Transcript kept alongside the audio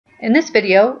In this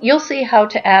video, you'll see how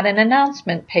to add an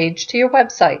announcement page to your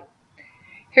website.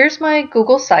 Here's my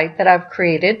Google site that I've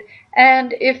created,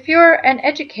 and if you're an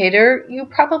educator, you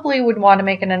probably would want to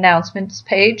make an announcements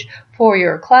page for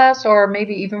your class or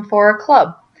maybe even for a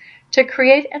club. To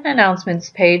create an announcements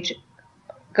page,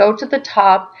 go to the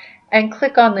top and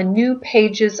click on the New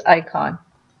Pages icon.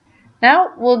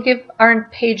 Now we'll give our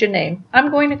page a name. I'm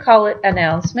going to call it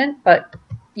Announcement, but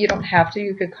you don't have to.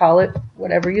 You could call it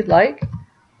whatever you'd like.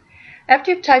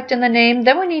 After you've typed in the name,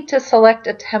 then we need to select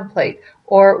a template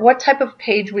or what type of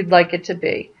page we'd like it to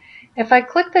be. If I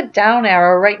click the down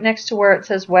arrow right next to where it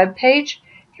says Web Page,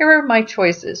 here are my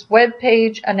choices: Web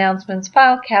Page, Announcements,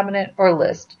 File Cabinet, or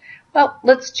List. Well,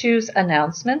 let's choose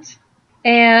Announcements.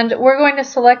 And we're going to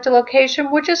select a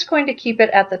location. We're just going to keep it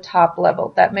at the top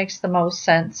level. That makes the most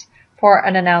sense for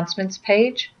an announcements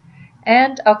page.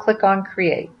 And I'll click on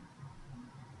Create.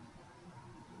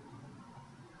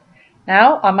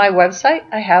 Now on my website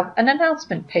I have an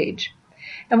announcement page.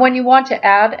 And when you want to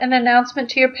add an announcement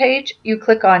to your page, you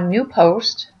click on New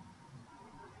Post.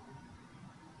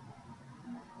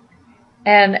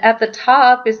 And at the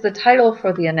top is the title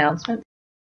for the announcement.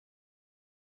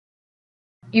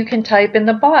 You can type in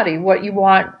the body what you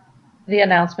want the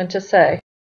announcement to say.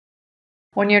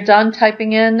 When you're done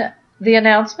typing in the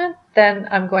announcement, then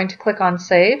I'm going to click on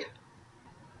Save.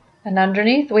 And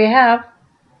underneath we have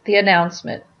the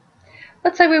announcement.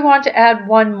 Let's say we want to add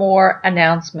one more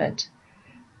announcement.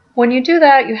 When you do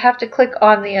that, you have to click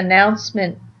on the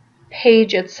announcement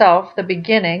page itself, the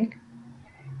beginning.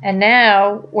 And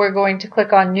now we're going to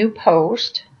click on New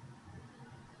Post.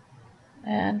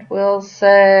 And we'll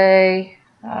say,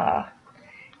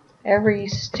 every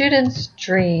student's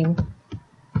dream.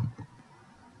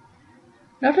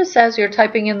 Notice as you're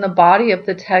typing in the body of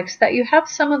the text that you have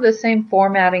some of the same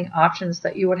formatting options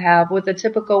that you would have with a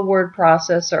typical word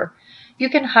processor. You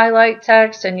can highlight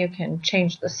text and you can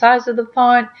change the size of the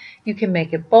font, you can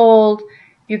make it bold,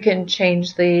 you can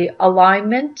change the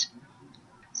alignment.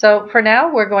 So for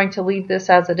now we're going to leave this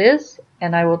as it is,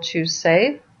 and I will choose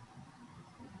Save.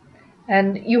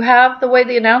 And you have the way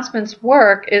the announcements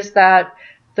work is that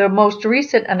the most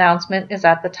recent announcement is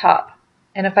at the top.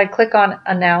 And if I click on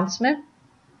Announcement,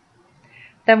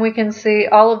 then we can see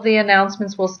all of the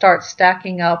announcements will start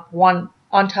stacking up one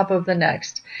on top of the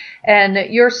next. And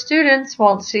your students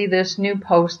won't see this new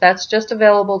post. That's just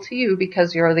available to you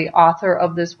because you're the author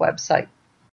of this website.